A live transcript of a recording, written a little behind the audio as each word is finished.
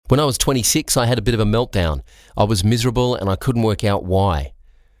When I was 26, I had a bit of a meltdown. I was miserable and I couldn't work out why.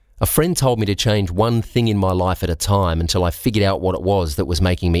 A friend told me to change one thing in my life at a time until I figured out what it was that was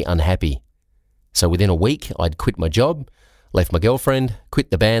making me unhappy. So within a week, I'd quit my job, left my girlfriend, quit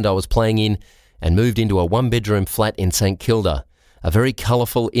the band I was playing in, and moved into a one-bedroom flat in St Kilda, a very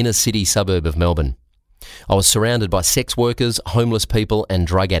colourful inner-city suburb of Melbourne. I was surrounded by sex workers, homeless people and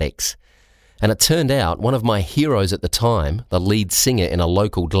drug addicts. And it turned out one of my heroes at the time, the lead singer in a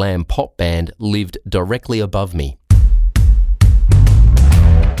local glam pop band, lived directly above me.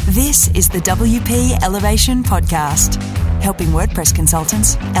 This is the WP Elevation Podcast, helping WordPress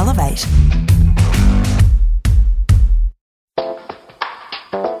consultants elevate.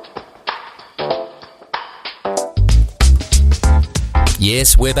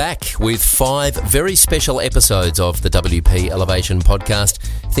 Yes, we're back with 5 very special episodes of the WP Elevation Podcast.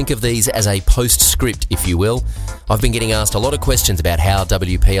 Think of these as a postscript, if you will. I've been getting asked a lot of questions about how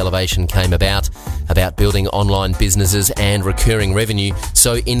WP Elevation came about building online businesses and recurring revenue.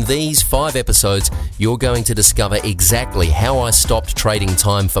 So in these 5 episodes, you're going to discover exactly how I stopped trading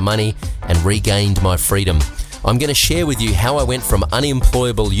time for money and regained my freedom. I'm going to share with you how I went from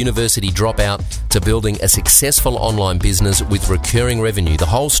unemployable university dropout to building a successful online business with recurring revenue. The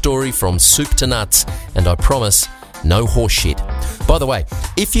whole story from soup to nuts, and I promise, no horse shit. By the way,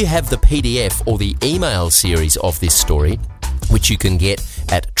 if you have the PDF or the email series of this story, which you can get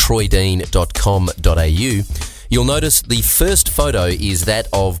at troydean.com.au, you'll notice the first photo is that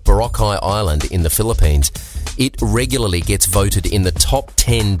of Boracay Island in the Philippines. It regularly gets voted in the top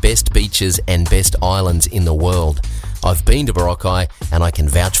 10 best beaches and best islands in the world. I've been to Boracay and I can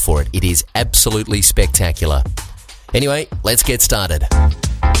vouch for it. It is absolutely spectacular. Anyway, let's get started.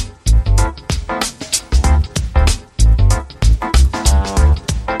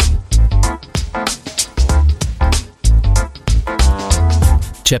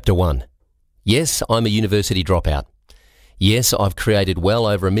 Chapter 1. Yes, I'm a university dropout. Yes, I've created well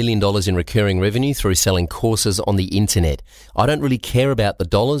over $1 million in recurring revenue through selling courses on the internet. I don't really care about the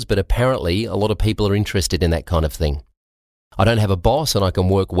dollars, but apparently a lot of people are interested in that kind of thing. I don't have a boss and I can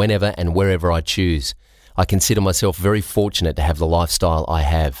work whenever and wherever I choose. I consider myself very fortunate to have the lifestyle I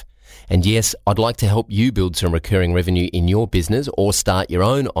have. And yes, I'd like to help you build some recurring revenue in your business or start your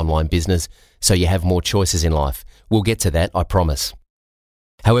own online business so you have more choices in life. We'll get to that, I promise.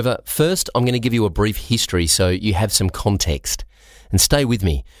 However, first I'm going to give you a brief history so you have some context. And stay with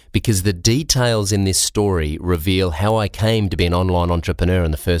me, because the details in this story reveal how I came to be an online entrepreneur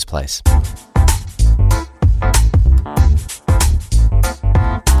in the first place.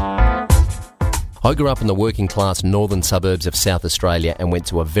 I grew up in the working class northern suburbs of South Australia and went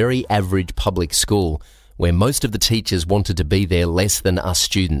to a very average public school where most of the teachers wanted to be there less than us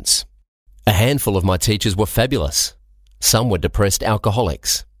students. A handful of my teachers were fabulous. Some were depressed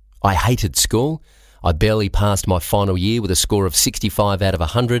alcoholics. I hated school. I barely passed my final year with a score of 65 out of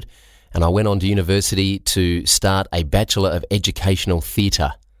 100, and I went on to university to start a Bachelor of Educational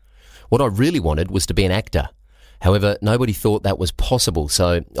Theatre. What I really wanted was to be an actor. However, nobody thought that was possible,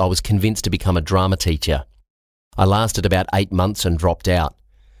 so I was convinced to become a drama teacher. I lasted about 8 months and dropped out.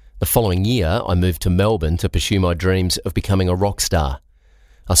 The following year, I moved to Melbourne to pursue my dreams of becoming a rock star.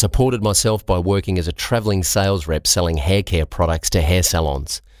 I supported myself by working as a travelling sales rep selling hair care products to hair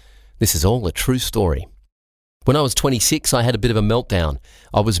salons. This is all a true story. When I was 26, I had a bit of a meltdown.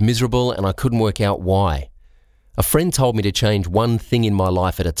 I was miserable and I couldn't work out why. A friend told me to change one thing in my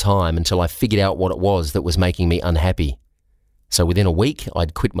life at a time until I figured out what it was that was making me unhappy. So within a week,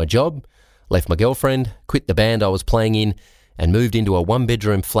 I'd quit my job, left my girlfriend, quit the band I was playing in, and moved into a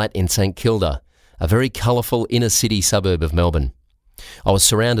one-bedroom flat in St Kilda, a very colourful inner-city suburb of Melbourne. I was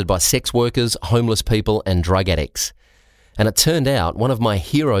surrounded by sex workers, homeless people and drug addicts. And it turned out one of my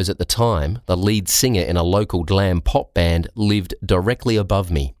heroes at the time, the lead singer in a local glam pop band, lived directly above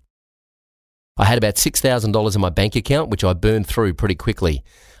me. I had about $6,000 in my bank account, which I burned through pretty quickly.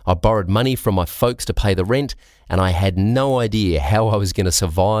 I borrowed money from my folks to pay the rent, and I had no idea how I was going to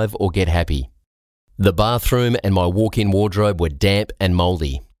survive or get happy. The bathroom and my walk-in wardrobe were damp and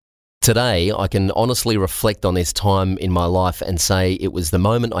mouldy. Today, I can honestly reflect on this time in my life and say it was the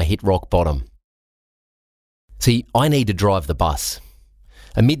moment I hit rock bottom. See, I need to drive the bus.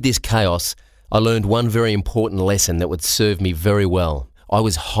 Amid this chaos, I learned one very important lesson that would serve me very well. I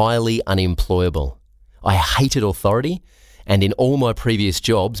was highly unemployable. I hated authority, and in all my previous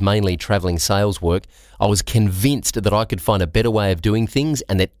jobs, mainly travelling sales work, I was convinced that I could find a better way of doing things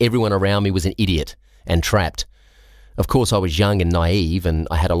and that everyone around me was an idiot and trapped. Of course, I was young and naive and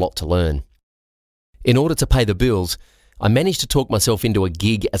I had a lot to learn. In order to pay the bills, I managed to talk myself into a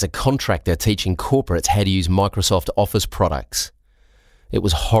gig as a contractor teaching corporates how to use Microsoft Office products. It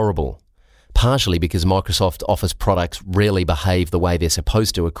was horrible, partially because Microsoft Office products rarely behave the way they're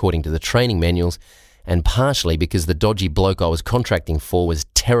supposed to according to the training manuals, and partially because the dodgy bloke I was contracting for was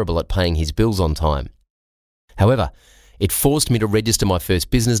terrible at paying his bills on time. However, it forced me to register my first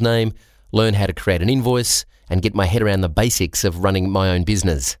business name, learn how to create an invoice, and get my head around the basics of running my own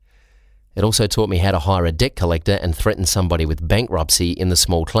business. It also taught me how to hire a debt collector and threaten somebody with bankruptcy in the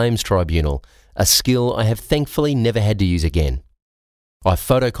small claims tribunal, a skill I have thankfully never had to use again. I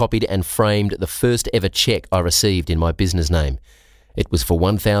photocopied and framed the first ever cheque I received in my business name. It was for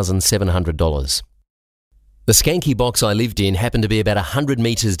 $1,700. The skanky box I lived in happened to be about 100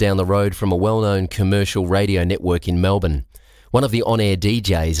 metres down the road from a well-known commercial radio network in Melbourne. One of the on-air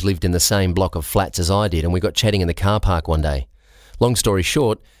DJs lived in the same block of flats as I did, and we got chatting in the car park one day. Long story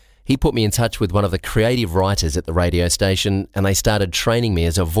short, he put me in touch with one of the creative writers at the radio station, and they started training me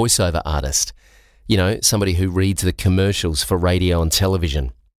as a voiceover artist. You know, somebody who reads the commercials for radio and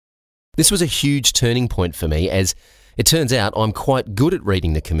television. This was a huge turning point for me, as it turns out I'm quite good at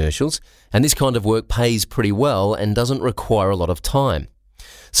reading the commercials, and this kind of work pays pretty well and doesn't require a lot of time.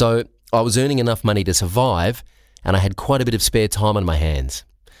 So I was earning enough money to survive, and I had quite a bit of spare time on my hands.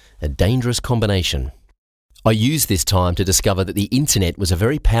 A dangerous combination. I used this time to discover that the internet was a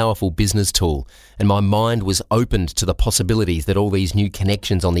very powerful business tool, and my mind was opened to the possibilities that all these new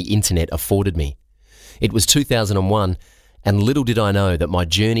connections on the internet afforded me. It was 2001, and little did I know that my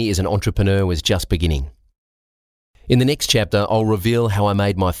journey as an entrepreneur was just beginning. In the next chapter, I'll reveal how I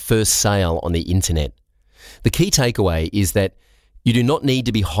made my first sale on the internet. The key takeaway is that you do not need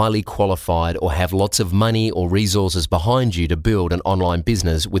to be highly qualified or have lots of money or resources behind you to build an online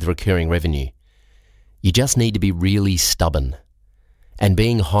business with recurring revenue. You just need to be really stubborn. And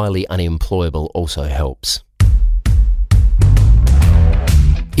being highly unemployable also helps.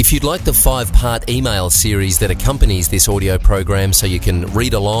 If you'd like the 5-part email series that accompanies this audio program so you can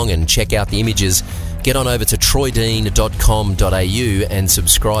read along and check out the images, get on over to troydean.com.au and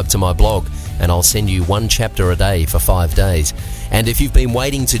subscribe to my blog, and I'll send you 1 chapter a day for 5 days. And if you've been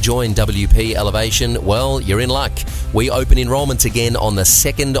waiting to join WP Elevation, well, you're in luck. We open enrolment again on the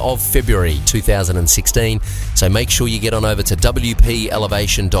 2nd of February 2016, so make sure you get on over to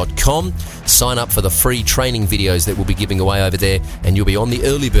wpelevation.com, sign up for the free training videos that we'll be giving away over there, and you'll be on the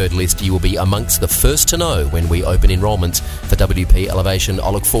early bird list. You will be amongst the first to know when we open enrolment for WP Elevation. I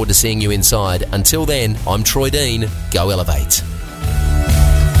look forward to seeing you inside. Until then, I'm Troy Dean. Go Elevate.